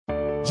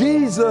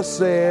Jesus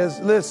says,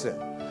 listen,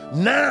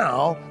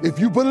 now, if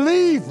you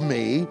believe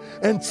me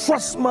and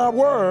trust my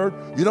word,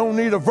 you don't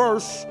need a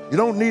verse, you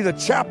don't need a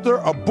chapter,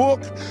 a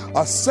book,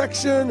 a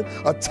section,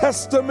 a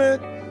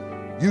testament.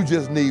 You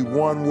just need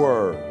one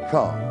word,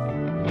 come.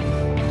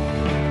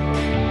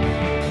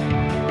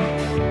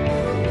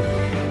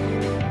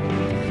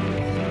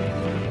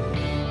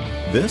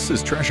 This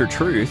is Treasure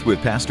Truth with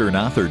pastor and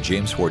author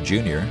James Ford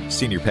Jr.,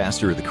 senior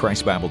pastor of the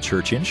Christ Bible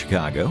Church in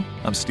Chicago.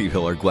 I'm Steve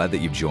Hiller. Glad that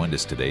you've joined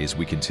us today as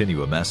we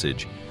continue a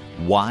message,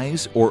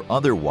 Wise or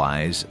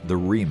Otherwise, the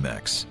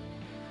Remix.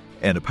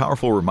 And a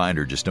powerful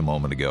reminder just a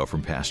moment ago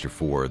from Pastor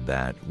Ford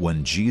that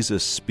when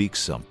Jesus speaks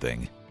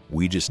something,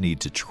 we just need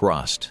to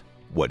trust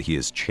what he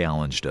has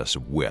challenged us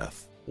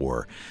with,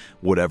 or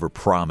whatever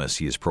promise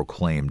he has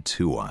proclaimed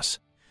to us.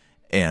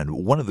 And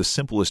one of the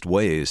simplest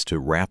ways to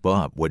wrap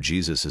up what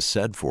Jesus has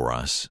said for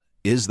us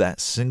is that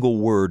single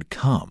word,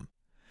 come.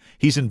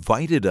 He's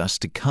invited us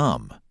to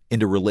come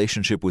into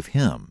relationship with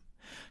him,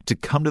 to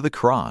come to the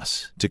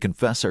cross, to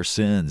confess our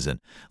sins and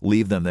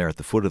leave them there at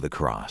the foot of the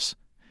cross,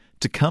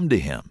 to come to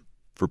him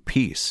for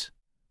peace,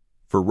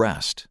 for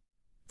rest,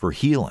 for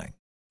healing,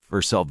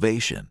 for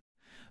salvation,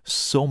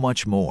 so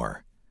much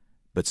more.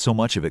 But so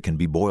much of it can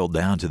be boiled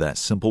down to that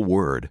simple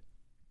word,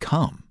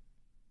 come.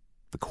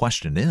 The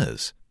question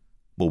is,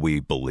 will we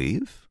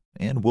believe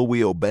and will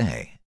we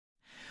obey?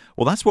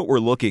 Well, that's what we're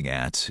looking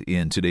at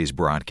in today's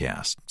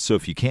broadcast. So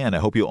if you can, I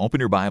hope you'll open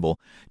your Bible.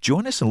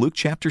 Join us in Luke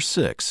chapter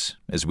 6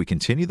 as we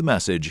continue the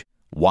message,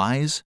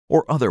 Wise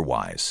or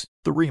Otherwise,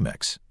 the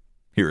Remix.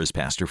 Here is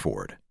Pastor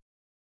Ford.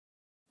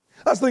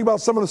 Let's think about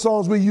some of the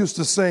songs we used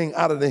to sing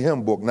out of the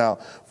hymn book. Now,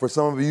 for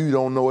some of you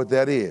don't know what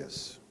that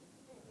is.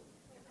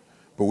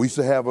 But we used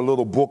to have a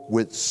little book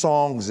with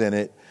songs in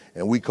it,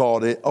 and we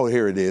called it, oh,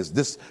 here it is.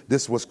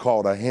 This was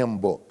called a hymn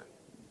book.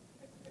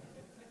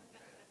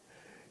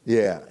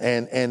 Yeah,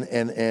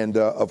 and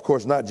of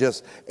course, not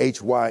just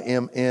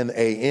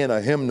Hymnan,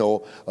 a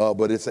hymnal,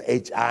 but it's a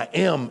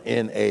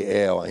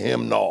Himnal, a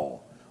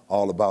hymnal,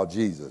 all about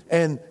Jesus.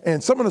 And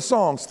some of the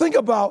songs, think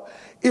about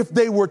if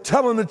they were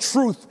telling the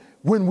truth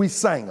when we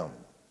sang them.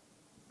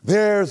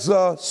 There's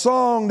a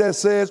song that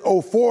says,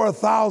 oh, for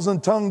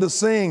 1,000 tongues to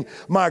sing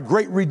my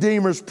great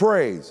Redeemer's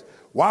praise.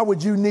 Why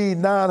would you need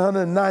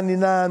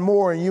 999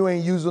 more and you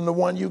ain't using the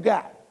one you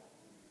got?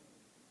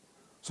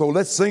 So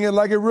let's sing it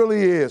like it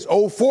really is.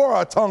 Oh, for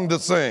a tongue to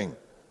sing.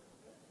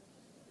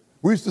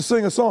 We used to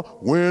sing a song,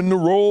 when the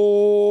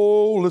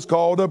roll is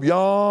called up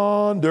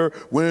yonder,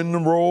 when the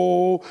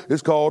roll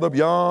is called up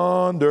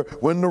yonder,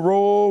 when the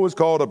roll is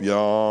called up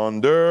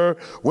yonder,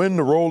 when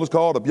the roll is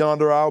called up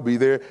yonder, I'll be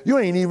there. You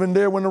ain't even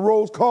there when the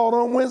roll's called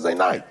on Wednesday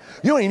night.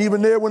 You ain't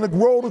even there when the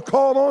roll is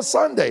called on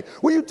Sunday.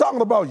 What are you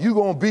talking about? You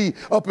gonna be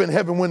up in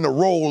heaven when the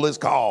roll is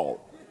called.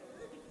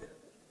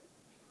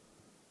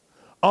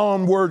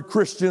 Onward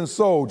Christian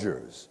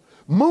soldiers,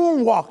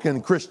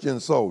 moonwalking Christian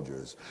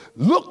soldiers,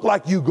 look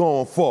like you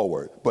going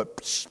forward, but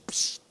psh,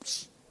 psh,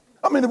 psh.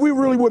 I mean, if we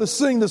really were to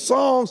sing the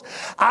songs,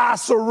 I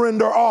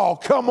surrender all,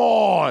 come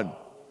on.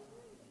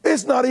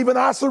 It's not even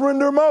I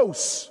surrender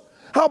most.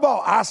 How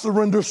about I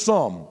surrender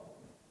some?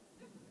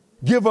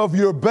 Give of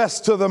your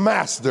best to the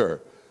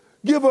master.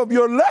 Give of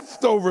your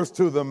leftovers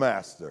to the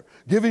master.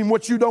 Give him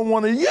what you don't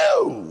want to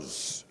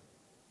use.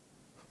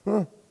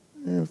 Huh?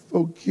 And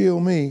folk kill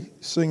me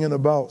singing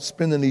about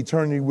spending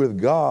eternity with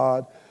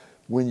God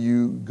when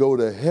you go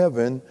to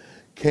heaven,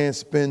 can't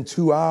spend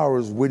 2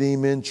 hours with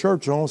him in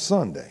church on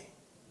Sunday.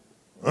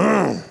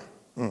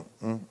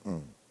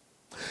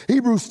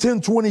 Hebrews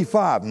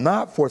 10:25,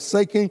 not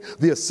forsaking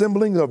the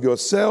assembling of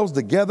yourselves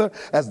together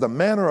as the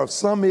manner of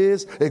some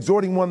is,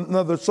 exhorting one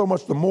another so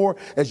much the more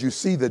as you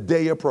see the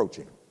day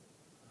approaching.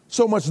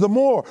 So much the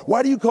more.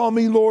 Why do you call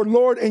me Lord,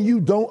 Lord, and you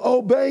don't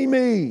obey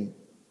me?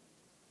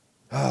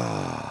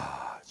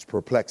 It's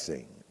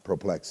perplexing.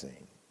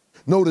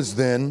 Notice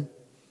then,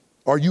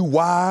 are you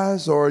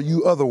wise or are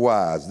you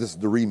otherwise? This is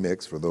the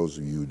remix for those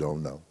of you who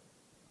don't know.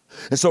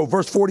 And so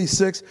verse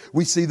 46,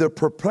 we see the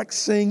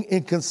perplexing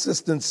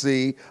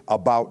inconsistency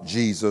about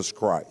Jesus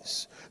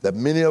Christ. That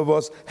many of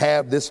us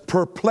have this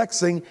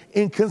perplexing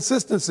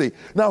inconsistency.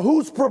 Now,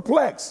 who's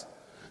perplexed?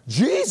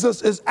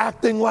 Jesus is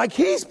acting like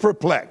he's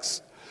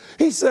perplexed.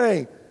 He's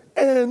saying,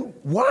 and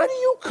why do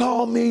you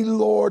call me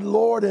Lord,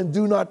 Lord, and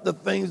do not the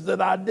things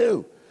that I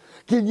do?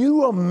 Can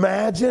you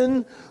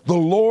imagine the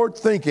Lord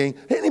thinking,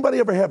 anybody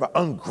ever have an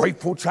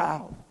ungrateful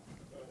child?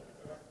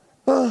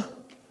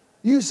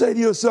 You say to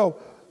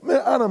yourself,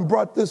 man, I done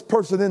brought this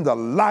person into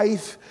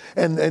life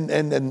and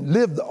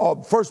lived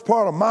the first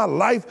part of my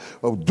life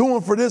of doing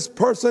for this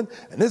person,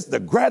 and this is the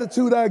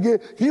gratitude I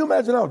get. Can you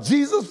imagine how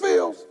Jesus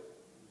feels?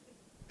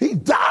 He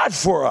died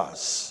for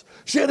us,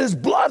 shed his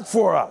blood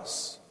for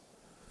us.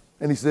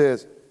 And he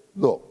says,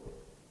 look,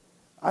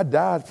 I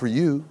died for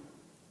you.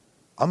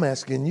 I'm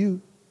asking you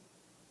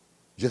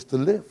just to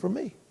live for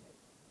me.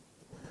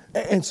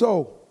 And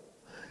so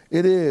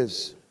it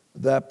is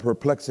that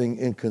perplexing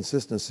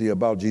inconsistency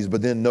about Jesus.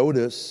 But then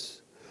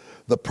notice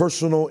the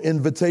personal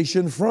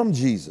invitation from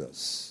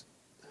Jesus.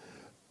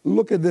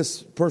 Look at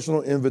this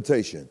personal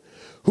invitation.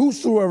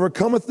 Whosoever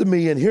cometh to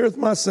me and heareth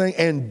my saying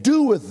and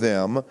doeth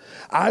them,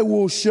 I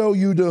will show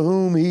you to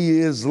whom he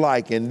is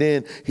like. And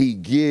then he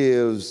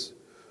gives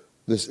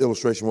this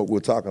illustration, what we're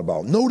talking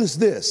about. Notice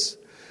this.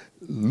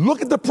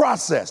 Look at the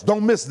process.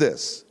 Don't miss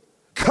this.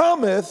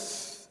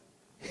 Cometh,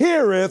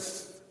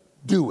 heareth,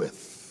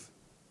 doeth.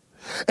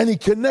 And he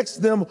connects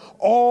them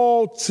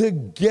all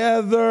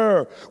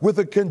together with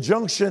a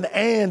conjunction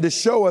and to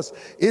show us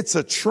it's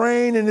a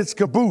train and it's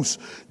caboose.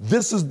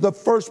 This is the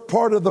first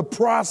part of the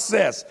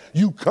process.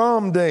 You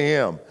come to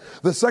him.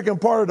 The second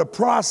part of the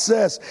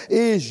process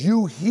is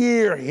you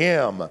hear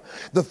him.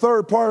 The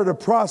third part of the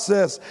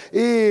process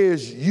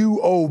is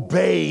you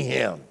obey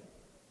him.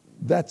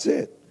 That's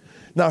it.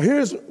 Now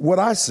here's what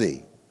I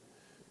see.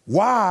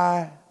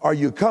 Why are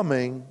you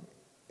coming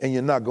and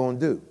you're not going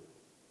to do?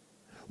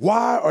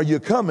 Why are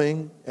you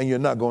coming and you're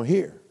not going to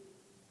hear?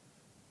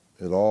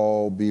 It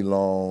all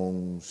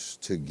belongs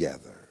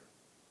together.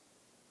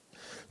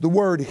 The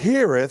word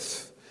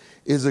heareth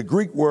is a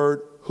Greek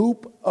word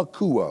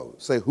hupakuo.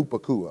 Say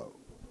hupakuo.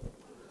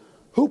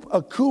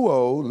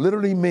 Hupakuo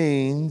literally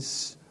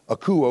means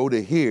akuo,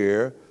 to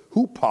hear,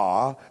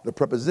 hupa, the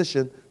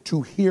preposition,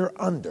 to hear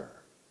under.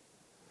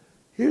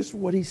 Here's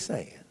what he's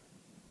saying.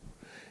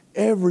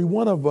 Every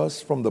one of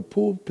us from the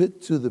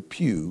pulpit to the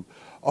pew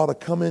ought to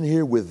come in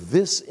here with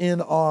this in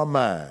our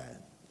mind.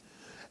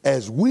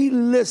 As we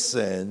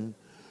listen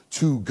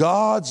to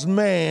God's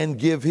man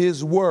give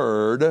his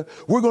word,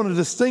 we're going to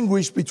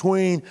distinguish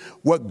between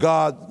what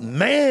God's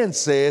man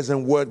says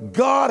and what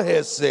God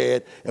has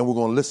said, and we're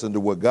going to listen to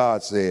what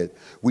God said.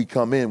 We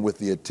come in with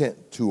the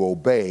intent to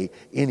obey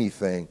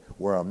anything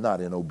where I'm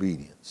not in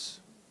obedience.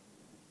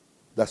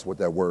 That's what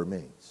that word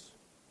means.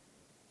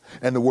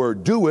 And the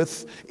word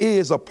doeth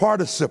is a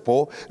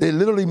participle. It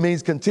literally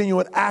means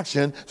continual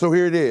action. So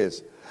here it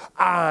is.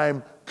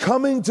 I'm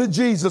coming to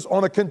Jesus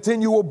on a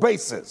continual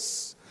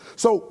basis.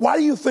 So why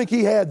do you think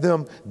he had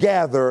them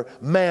gather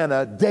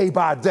manna day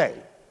by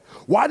day?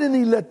 Why didn't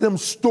he let them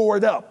store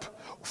it up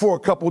for a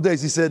couple of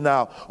days? He said,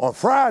 now on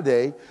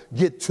Friday,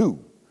 get 2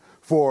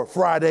 for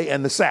Friday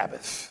and the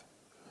Sabbath.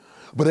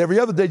 But every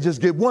other day, just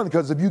get 1,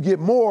 because if you get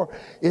more,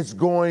 it's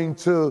going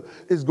to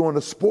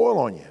spoil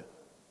on you.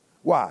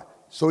 Why?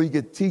 So he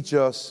could teach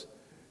us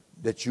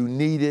that you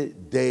need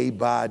it day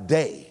by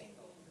day.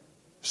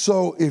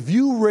 So if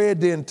you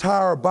read the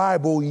entire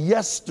Bible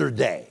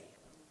yesterday,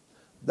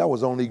 that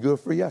was only good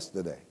for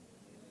yesterday.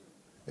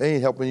 It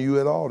ain't helping you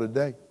at all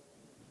today.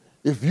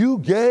 If you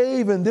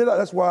gave and did,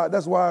 that's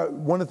why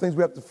one of the things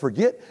we have to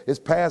forget is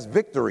past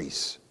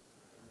victories.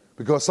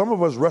 Because some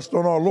of us rest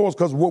on our laurels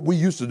because of what we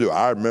used to do.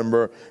 I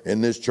remember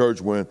in this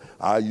church when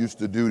I used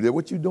to do that.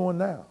 What you doing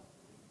now?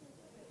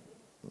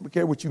 I don't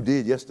care what you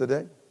did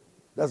yesterday.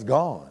 That's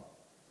gone.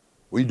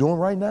 What are you doing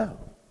right now?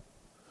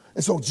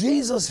 And so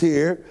Jesus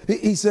here,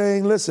 he's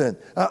saying, listen,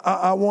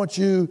 I want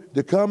you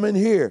to come in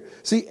here.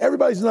 See,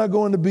 everybody's not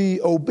going to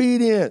be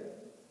obedient.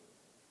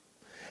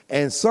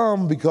 And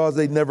some because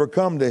they never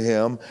come to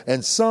him,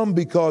 and some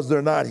because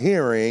they're not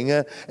hearing,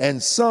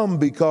 and some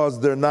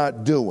because they're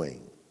not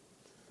doing.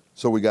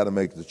 So we got to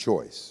make the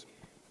choice.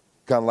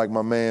 Kind of like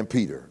my man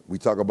Peter. We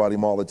talk about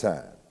him all the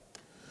time.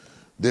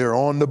 They're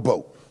on the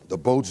boat. The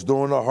boat's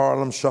doing the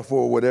Harlem Shuffle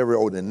or whatever,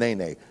 or the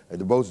Nene.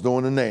 The boat's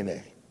doing the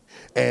Nene.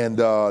 And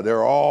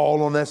they're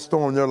all on that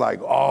storm. They're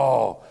like,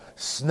 oh,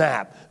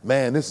 snap.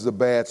 Man, this is a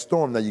bad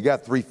storm. Now, you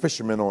got 3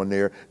 fishermen on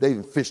there.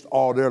 They've fished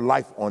all their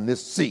life on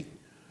this sea.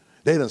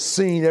 They done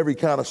seen every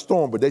kind of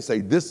storm, but they say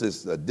this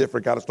is a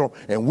different kind of storm.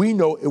 And we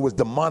know it was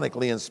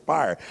demonically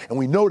inspired. And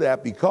we know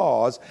that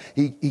because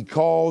he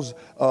calls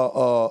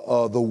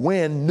the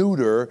wind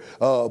neuter,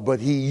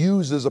 but he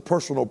uses a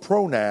personal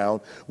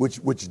pronoun,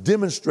 which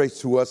demonstrates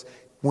to us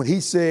when he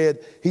said,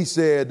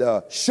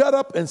 shut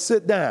up and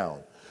sit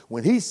down.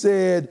 When he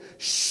said,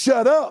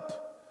 shut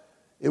up,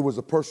 it was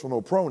a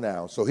personal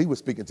pronoun. So he was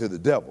speaking to the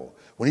devil.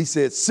 When he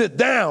said, sit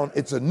down,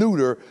 it's a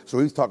neuter. So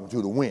he's talking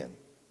to the wind.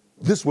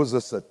 This was a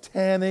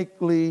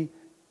satanically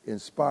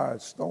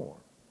inspired storm.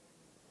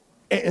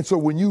 And so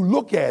when you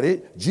look at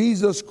it,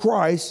 Jesus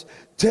Christ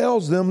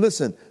tells them,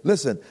 listen.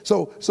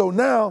 So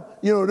now,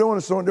 they're on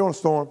a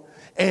storm.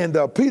 And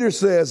Peter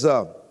says,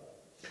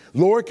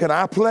 Lord, can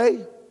I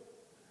play?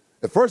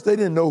 At first, they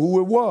didn't know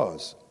who it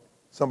was.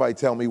 Somebody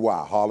tell me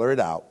why. Holler it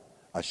out.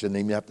 I shouldn't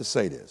even have to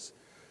say this.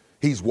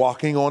 He's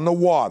walking on the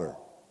water.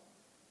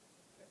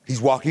 He's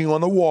walking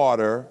on the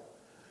water,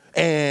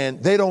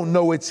 and they don't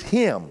know it's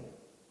him.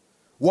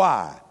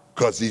 Why?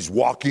 Because he's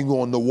walking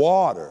on the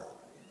water.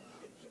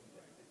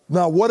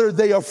 Now, what are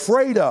they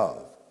afraid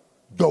of?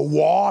 The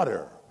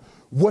water.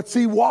 What's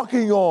he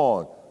walking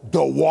on?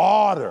 The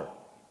water.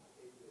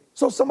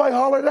 So somebody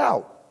hollered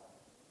out.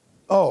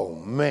 Oh,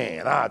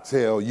 man, I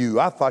tell you,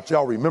 I thought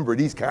y'all remember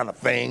these kind of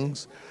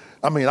things.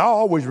 I mean, I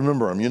always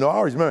remember them, I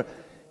always remember.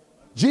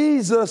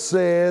 Jesus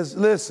says,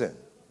 listen,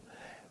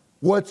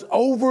 what's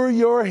over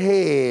your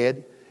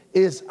head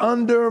is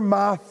under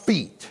my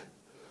feet.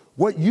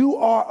 What you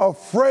are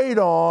afraid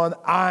on,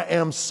 I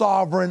am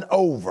sovereign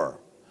over.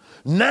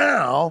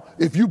 Now,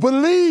 if you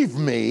believe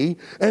me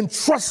and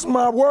trust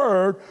my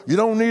word, you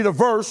don't need a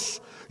verse.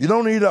 You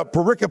don't need a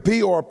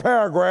pericope or a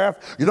paragraph.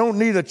 You don't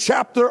need a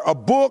chapter, a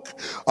book,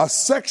 a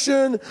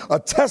section, a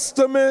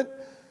testament.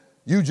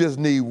 You just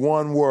need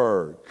one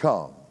word,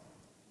 come.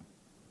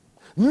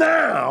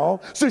 Now,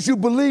 since you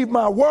believe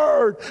my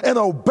word and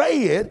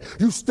obey it,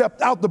 you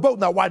stepped out the boat.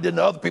 Now, why didn't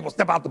the other people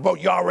step out the boat?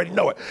 You already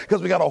know it.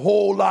 Because we got a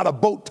whole lot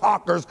of boat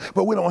talkers,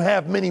 but we don't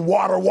have many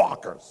water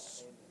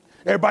walkers.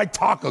 Everybody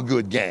talk a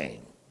good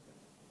game.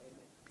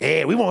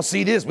 Yeah, we want to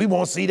see this, we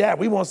want to see that,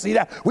 we want to see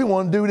that, we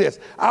want to do this.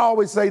 I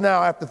always say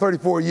now, after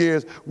 34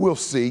 years, we'll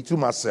see, to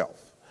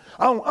myself.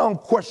 I don't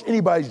question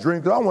anybody's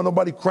dream because I don't want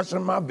nobody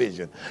questioning my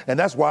vision. And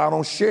that's why I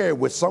don't share it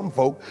with some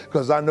folk,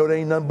 because I know they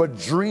ain't nothing but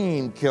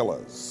dream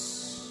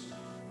killers.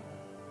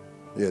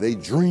 Yeah, they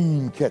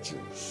dream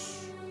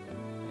catchers.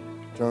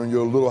 Turn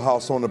your little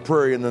house on the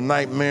prairie into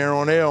Nightmare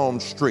on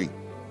Elm Street.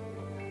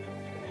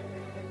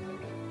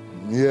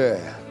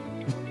 Yeah.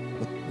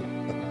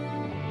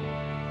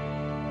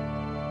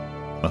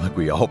 I think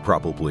we all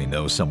probably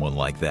know someone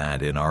like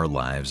that in our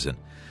lives. And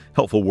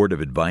helpful word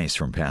of advice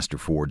from Pastor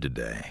Ford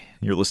today.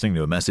 You're listening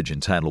to a message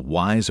entitled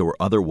Wise or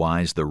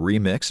Otherwise, the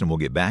Remix, and we'll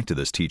get back to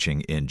this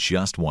teaching in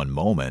just one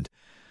moment.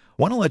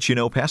 I want to let you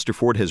know Pastor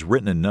Ford has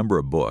written a number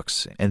of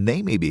books, and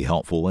they may be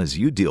helpful as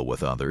you deal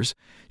with others.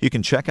 You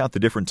can check out the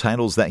different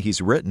titles that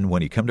he's written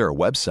when you come to our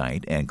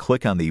website and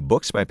click on the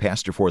Books by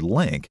Pastor Ford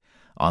link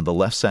on the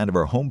left side of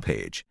our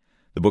homepage.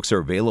 The books are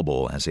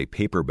available as a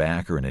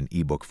paperback or in an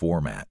ebook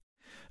format.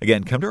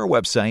 Again, come to our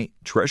website,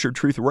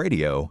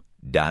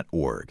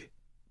 treasuretruthradio.org.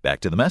 Back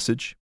to the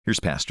message. Here's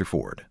Pastor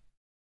Ford.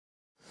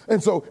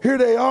 And so here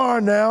they are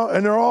now,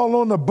 and they're all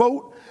on the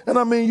boat. And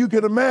I mean, you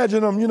can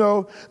imagine them,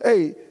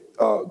 hey,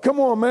 come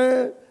on,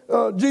 man.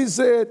 Jesus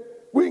said,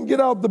 we can get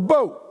out the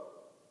boat.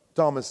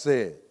 Thomas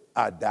said,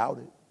 I doubt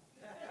it.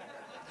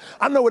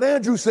 I know what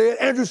Andrew said.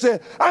 Andrew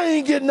said, I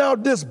ain't getting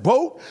out this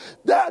boat.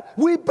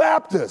 We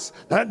Baptists.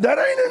 That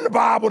ain't in the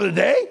Bible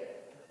today.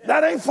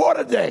 That ain't for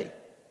today.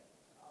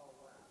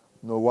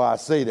 You know why I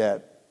say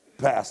that,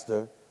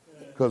 Pastor?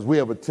 Because we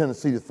have a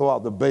tendency to throw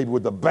out the baby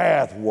with the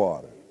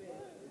bathwater.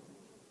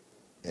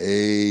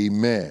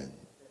 Amen.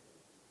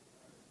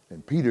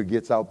 And Peter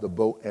gets out the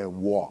boat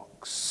and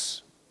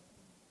walks.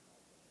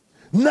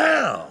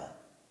 Now,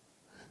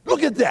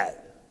 look at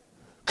that.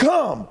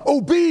 Come,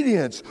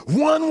 obedience,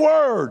 one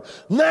word.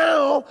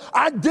 Now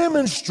I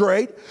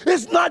demonstrate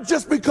it's not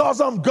just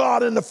because I'm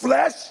God in the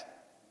flesh.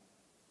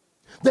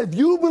 That if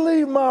you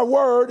believe my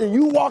word and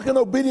you walk in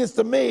obedience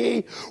to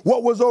me,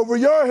 what was over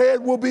your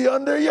head will be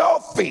under your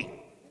feet.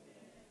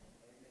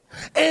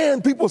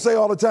 And people say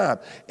all the time,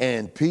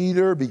 and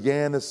Peter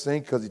began to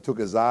sink because he took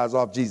his eyes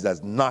off Jesus.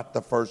 That's not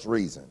the first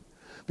reason.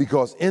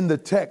 Because in the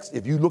text,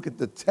 if you look at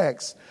the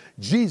text,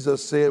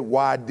 Jesus said,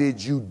 why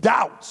did you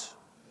doubt?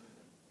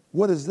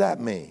 What does that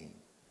mean?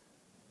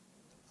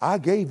 I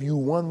gave you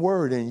one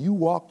word and you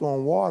walked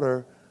on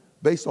water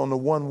based on the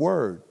one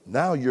word.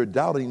 Now you're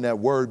doubting that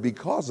word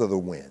because of the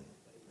wind.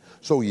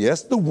 So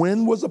yes, the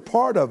wind was a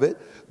part of it,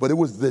 but it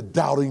was the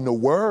doubting the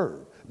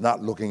word,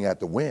 not looking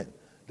at the wind,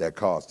 that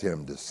caused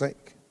him to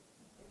sink.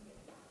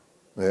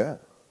 Yeah.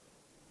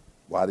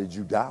 Why did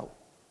you doubt?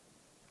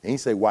 He didn't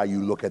say why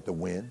you look at the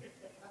wind.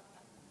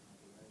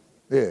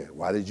 Yeah,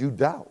 why did you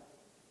doubt?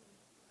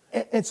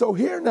 And so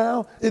here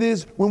now it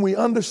is when we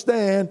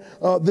understand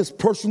this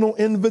personal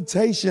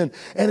invitation,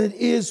 and it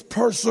is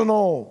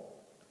personal.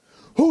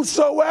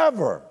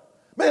 Whosoever.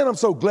 Man, I'm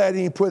so glad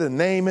he didn't put a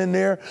name in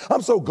there.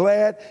 I'm so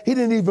glad he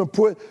didn't even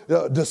put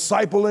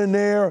disciple in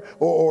there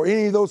or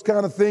any of those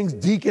kind of things,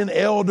 deacon,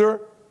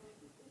 elder,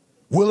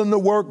 willing to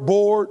work,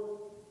 board.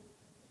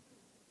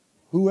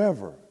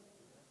 Whoever.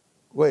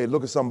 Wait,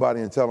 look at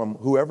somebody and tell them,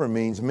 whoever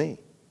means me.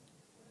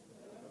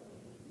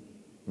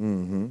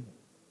 Mm-hmm.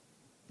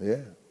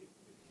 Yeah.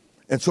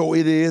 And so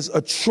it is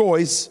a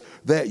choice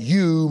that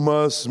you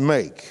must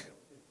make.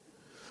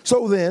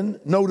 So then,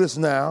 notice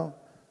now,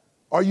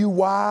 are you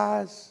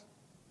wise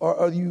or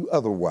are you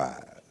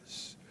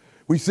otherwise?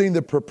 We've seen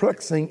the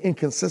perplexing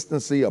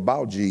inconsistency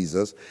about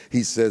Jesus.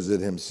 He says it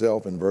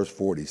himself in verse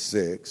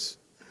 46.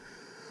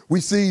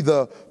 We see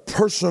the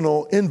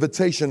personal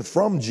invitation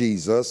from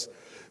Jesus.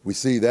 We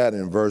see that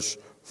in verse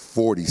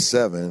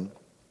 47.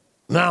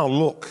 Now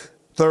look,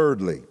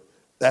 thirdly,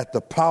 at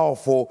the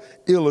powerful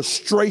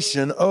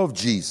illustration of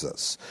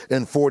Jesus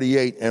in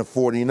 48 and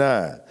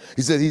 49.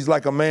 He said, he's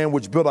like a man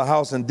which built a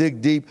house and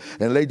digged deep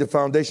and laid the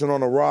foundation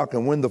on a rock.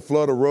 And when the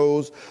flood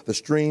arose, the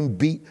stream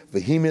beat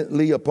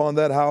vehemently upon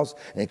that house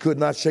and could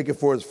not shake it,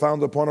 for it is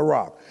founded upon a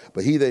rock.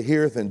 But he that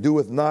heareth and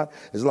doeth not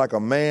is like a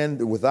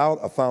man without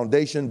a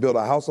foundation built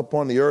a house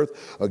upon the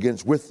earth,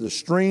 against which the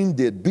stream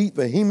did beat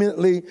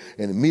vehemently,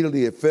 and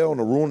immediately it fell, and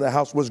the ruin of the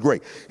house was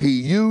great. He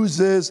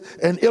uses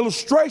an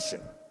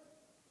illustration.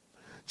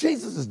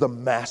 Jesus is the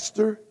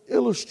master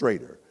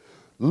illustrator.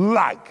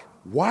 Like,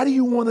 why do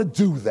you want to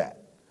do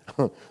that?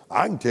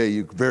 I can tell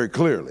you very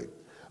clearly.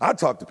 I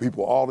talk to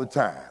people all the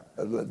time.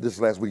 This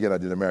last weekend I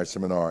did a marriage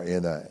seminar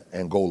in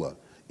Angola,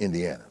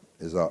 Indiana.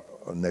 It's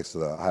next to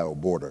the Ohio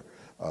border.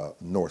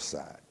 north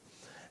side.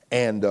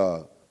 And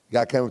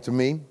guy came up to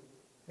me,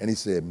 and he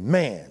said,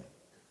 man,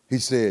 he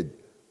said,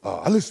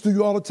 I listen to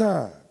you all the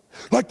time.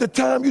 Like the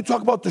time you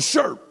talk about the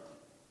shirt.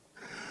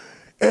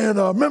 And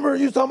remember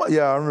you talking about,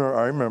 yeah, I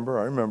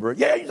remember.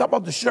 Yeah, you talk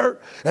about the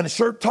shirt, and the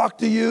shirt talked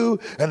to you,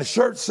 and the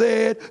shirt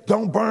said,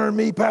 don't burn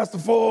me, Pastor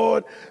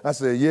Ford. I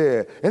said,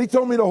 yeah. And he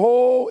told me the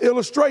whole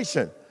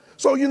illustration.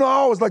 So, I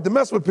always like to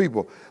mess with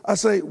people. I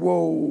say,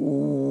 well,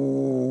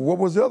 what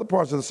was the other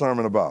parts of the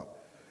sermon about?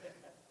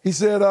 He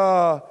said,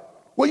 well,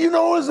 it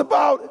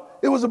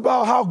was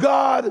about how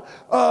God,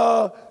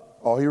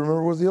 all he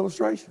remembered was the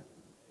illustration.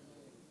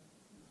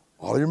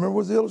 All he remembered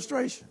was the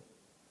illustration.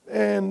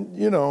 And,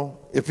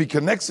 if he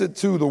connects it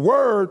to the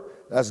word,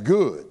 that's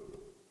good.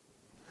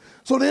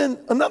 So then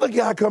another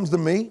guy comes to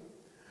me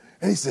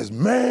and he says,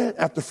 man,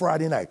 after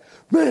Friday night,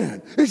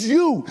 man, it's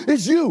you.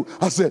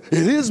 I said,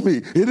 it is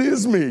me.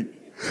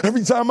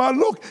 Every time I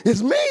look,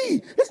 it's me.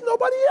 It's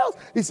nobody else.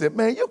 He said,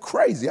 man, you're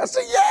crazy. I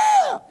said,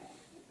 yeah.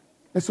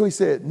 And so he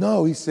said,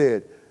 no,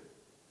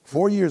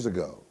 4 years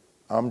ago,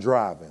 I'm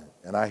driving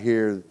and I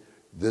hear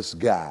this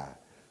guy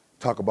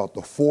talk about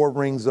the 4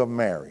 rings of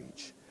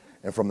marriage.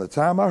 And from the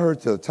time I heard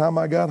to the time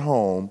I got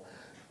home,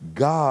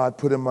 God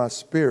put in my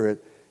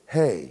spirit,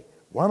 hey,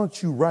 why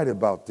don't you write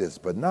about this,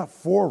 but not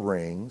 4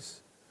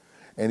 rings?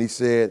 And he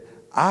said,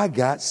 I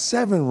got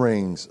 7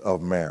 rings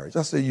of marriage.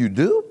 I said, you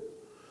do?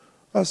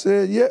 I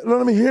said, yeah,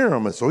 let me hear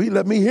them. And so he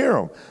let me hear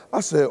them.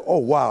 I said, oh,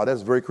 wow,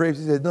 that's very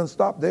crazy. He said, doesn't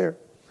stop there.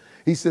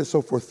 He said,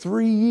 so for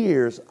 3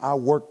 years, I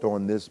worked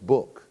on this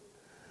book,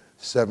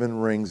 7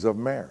 Rings of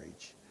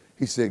Marriage.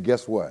 He said,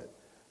 guess what?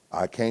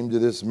 I came to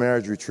this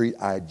marriage retreat.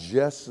 I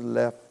just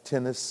left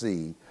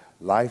Tennessee,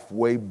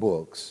 Lifeway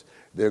Books.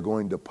 They're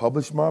going to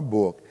publish my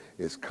book.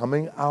 It's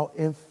coming out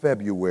in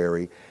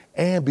February.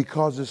 And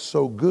because it's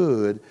so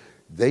good,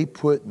 they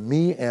put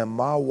me and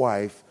my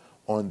wife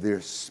on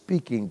their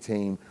speaking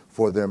team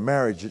for their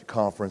marriage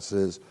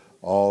conferences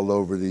all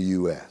over the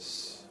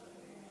U.S.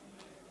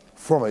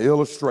 From an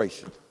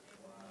illustration.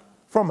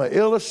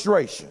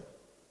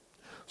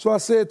 So I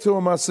said to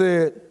him,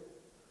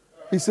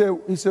 he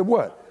said,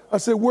 what? I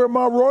said, where are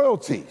my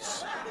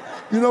royalties?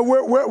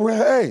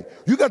 Hey,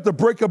 you got to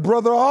break a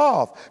brother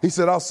off. He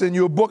said, I'll send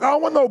you a book. I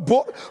don't want no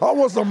book. I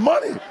want some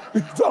money. What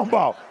you talking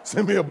about?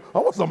 I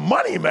want some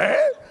money, man.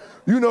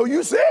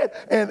 You said.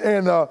 And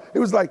it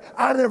was like,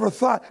 I never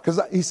thought,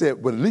 because he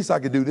said, but at least I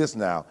could do this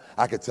now.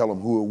 I could tell him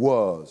who it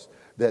was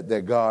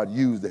that God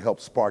used to help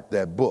spark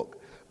that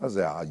book. I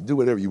said, you do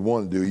whatever you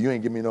want to do. You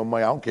ain't give me no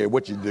money. I don't care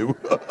what you do.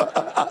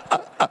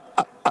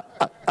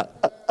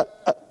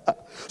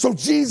 So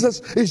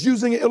Jesus is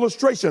using an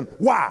illustration.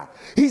 Why?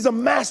 He's a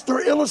master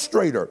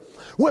illustrator.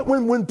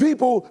 When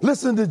people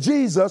listen to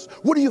Jesus,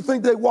 what do you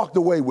think they walked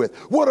away with?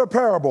 What are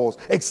parables?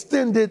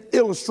 Extended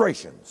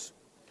illustrations.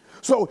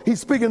 So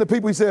he's speaking to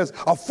people. He says,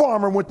 a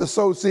farmer went to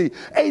sow seed.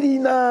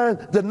 89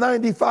 to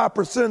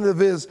 95% of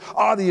his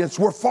audience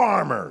were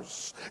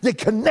farmers. They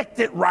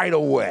connected right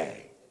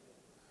away.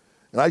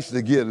 And I used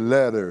to get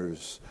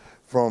letters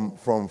from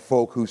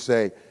folk who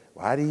say,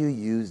 why do you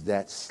use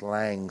that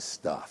slang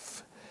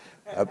stuff?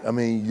 I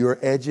mean, you're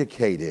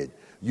educated.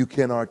 You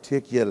can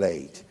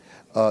articulate.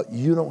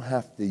 You don't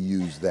have to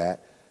use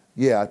that.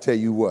 Yeah, I tell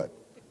you what.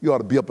 You ought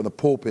to be up in the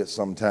pulpit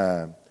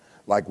sometime,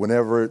 like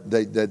whenever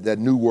that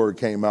new word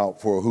came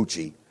out for a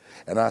hoochie.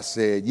 And I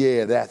said,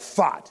 yeah, that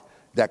thought,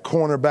 that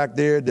corner back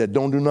there that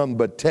don't do nothing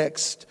but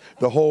text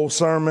the whole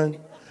sermon,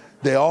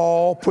 they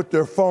all put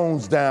their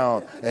phones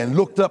down and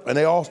looked up and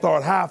they all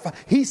started high-fiving.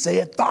 He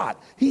said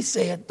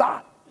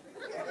thought.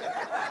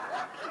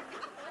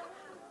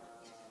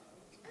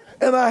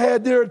 And I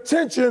had their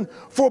attention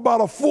for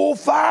about a full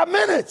 5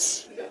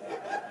 minutes.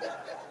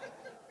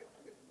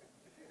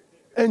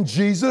 And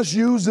Jesus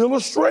used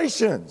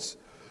illustrations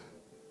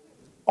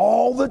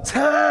all the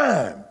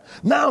time.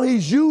 Now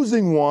he's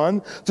using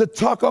one to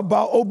talk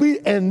about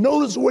obedience. And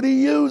notice what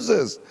he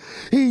uses.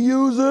 He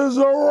uses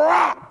a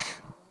rock.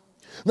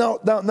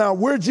 Now,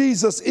 where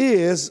Jesus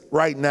is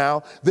right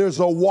now, there's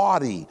a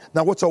wadi.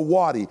 Now, what's a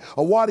wadi?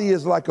 A wadi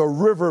is like a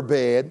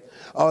riverbed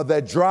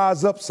that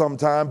dries up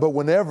sometime, but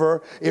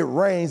whenever it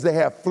rains, they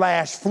have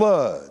flash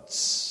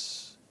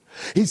floods.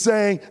 He's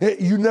saying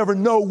you never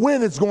know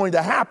when it's going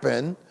to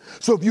happen.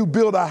 So if you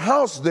build a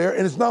house there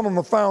and it's not on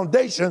the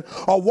foundation,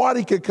 a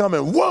wadi could come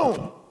and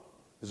whoom,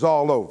 it's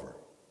all over.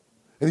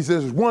 And he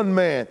says, there's one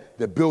man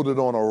that built it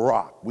on a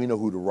rock. We know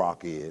who the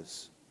rock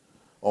is.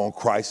 On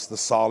Christ, the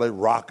solid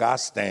rock I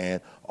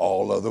stand,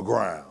 all other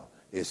ground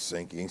is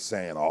sinking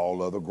sand.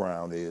 All other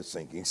ground is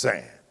sinking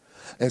sand.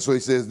 And so he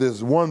says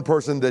there's one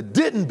person that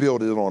didn't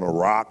build it on a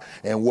rock,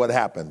 and what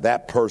happened?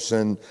 That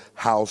person's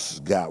house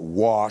got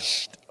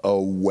washed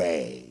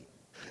away.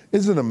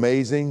 Isn't it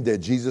amazing that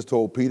Jesus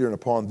told Peter, and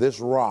upon this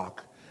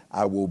rock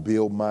I will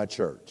build my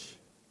church?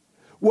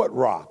 What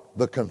rock?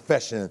 The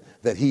confession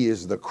that he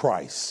is the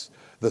Christ,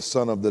 the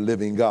Son of the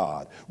living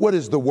God. What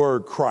is the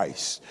word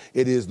Christ?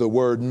 It is the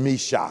word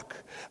Meshach.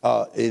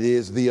 It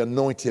is the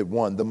anointed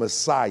one, the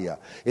Messiah.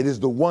 It is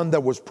the one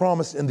that was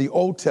promised in the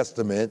Old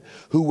Testament,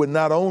 who would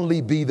not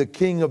only be the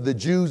King of the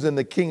Jews and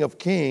the King of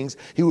Kings,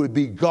 he would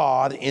be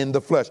God in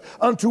the flesh.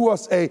 Unto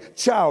us a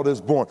child is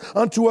born.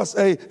 Unto us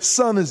a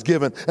son is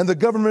given, and the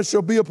government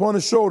shall be upon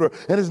his shoulder,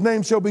 and his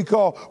name shall be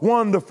called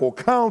Wonderful,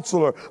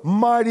 Counselor,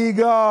 Mighty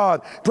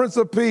God, Prince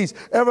of Peace,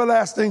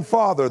 Everlasting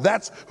Father.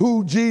 That's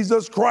who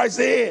Jesus Christ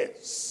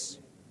is.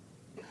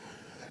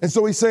 And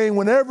so he's saying,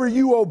 whenever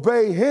you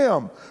obey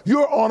him,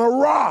 you're on a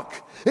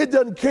rock. It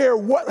doesn't care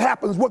what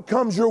happens, what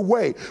comes your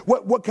way,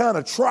 what kind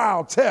of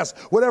trial, test,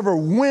 whatever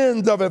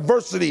wind of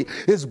adversity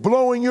is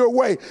blowing your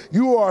way.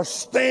 You are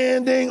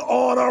standing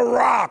on a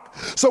rock.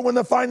 So when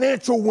the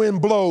financial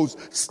wind blows,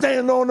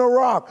 stand on the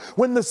rock.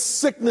 When the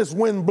sickness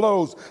wind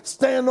blows,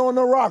 stand on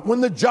the rock.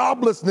 When the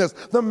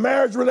joblessness, the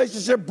marriage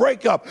relationship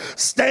breakup,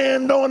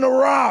 stand on the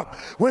rock.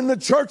 When the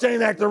church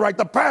ain't acting right,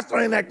 the pastor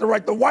ain't acting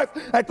right, the wife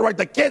acting right,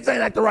 the kids ain't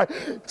acting right,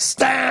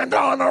 stand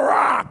on the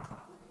rock.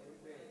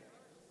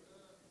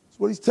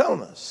 What he's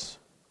telling us.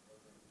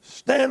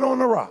 Stand on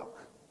the rock.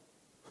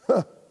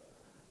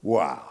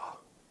 Wow.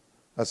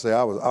 I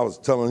was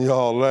telling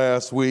y'all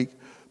last week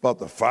about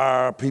the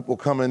fire people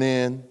coming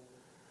in,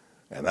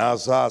 and I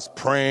was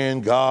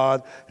praying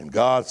God, and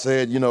God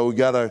said, you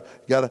gotta,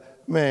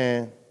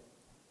 man.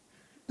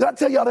 Did I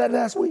tell y'all that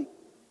last week?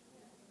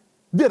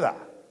 Did I?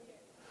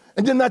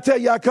 And didn't I tell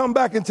you I'd come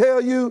back and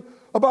tell you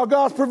about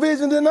God's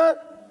provision, didn't I?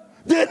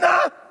 Didn't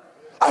I?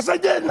 I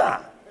said, didn't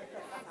I?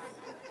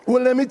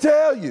 Well, let me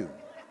tell you,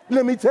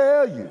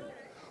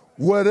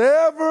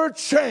 whatever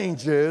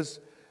changes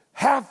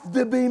have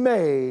to be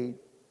made,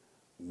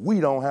 we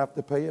don't have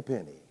to pay a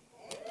penny.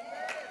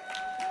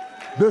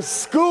 The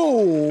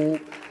school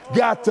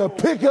got to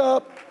pick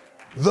up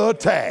the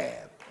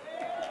tab.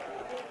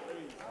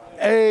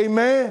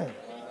 Amen.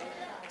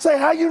 Say,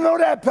 how you know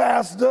that,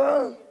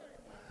 Pastor?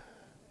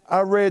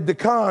 I read the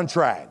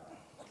contract.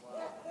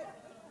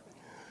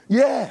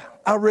 Yeah,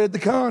 I read the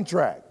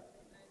contract.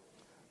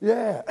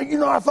 Yeah.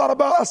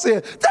 I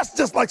said, that's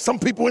just like some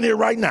people in here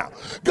right now.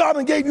 God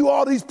done gave you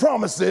all these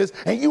promises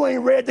and you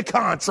ain't read the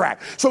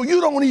contract. So you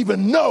don't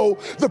even know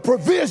the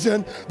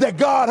provision that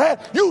God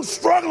had. You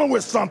struggling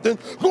with something,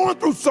 going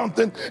through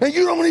something, and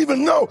you don't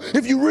even know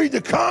if you read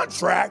the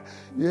contract.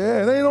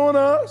 Yeah, it ain't on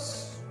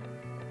us.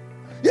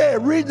 Yeah,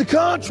 read the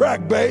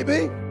contract,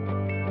 baby.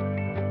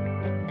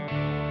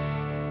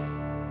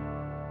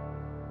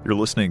 You're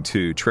listening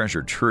to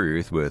Treasured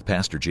Truth with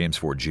Pastor James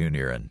Ford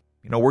Jr. And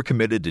we're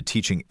committed to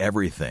teaching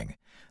everything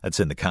that's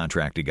in the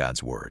contract of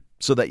God's Word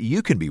so that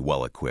you can be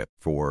well equipped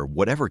for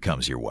whatever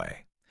comes your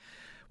way.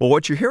 Well,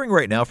 what you're hearing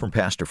right now from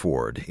Pastor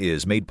Ford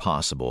is made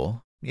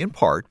possible in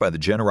part by the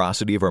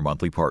generosity of our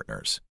monthly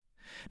partners.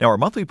 Now, our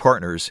monthly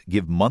partners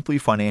give monthly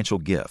financial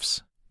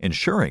gifts,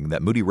 ensuring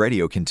that Moody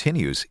Radio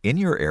continues in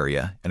your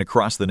area and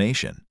across the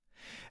nation.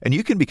 And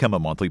you can become a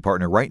monthly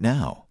partner right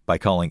now by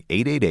calling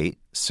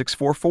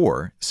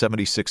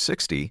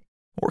 888-644-7660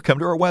 or come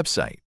to our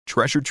website,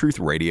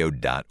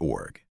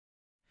 treasuredtruthradio.org.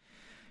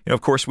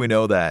 Of course, we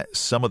know that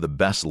some of the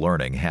best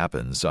learning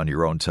happens on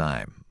your own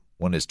time,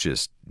 when it's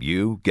just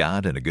you,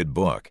 God, and a good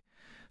book.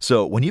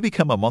 So when you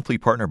become a monthly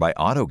partner by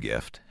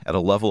AutoGift at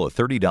a level of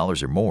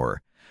 $30 or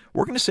more,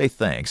 we're going to say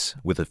thanks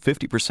with a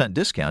 50%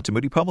 discount to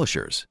Moody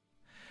Publishers.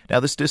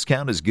 Now, this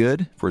discount is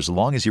good for as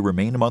long as you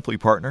remain a monthly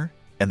partner,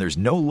 and there's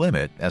no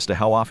limit as to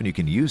how often you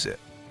can use it.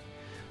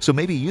 So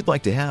maybe you'd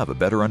like to have a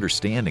better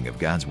understanding of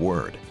God's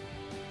Word.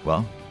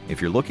 Well,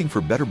 if you're looking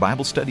for better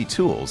Bible study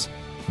tools,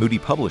 Moody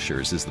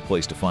Publishers is the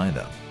place to find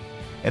them.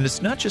 And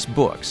it's not just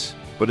books,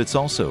 but it's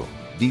also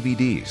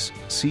DVDs,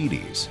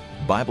 CDs,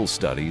 Bible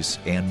studies,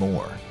 and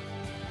more.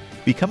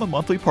 Become a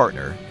monthly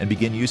partner and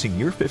begin using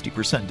your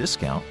 50%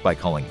 discount by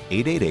calling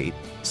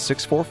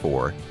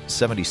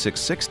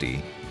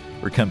 888-644-7660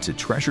 or come to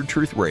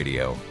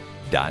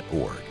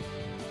treasuredtruthradio.org.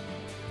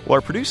 Well,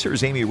 our producer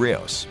is Amy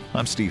Rios.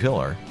 I'm Steve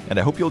Hiller, and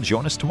I hope you'll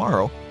join us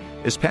tomorrow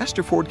as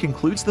Pastor Ford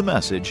concludes the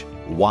message,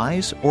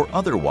 Wise or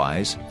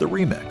Otherwise, the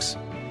Remix,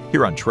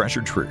 here on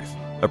Treasured Truth,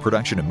 a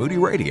production of Moody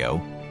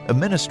Radio, a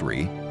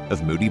ministry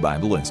of Moody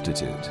Bible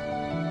Institute.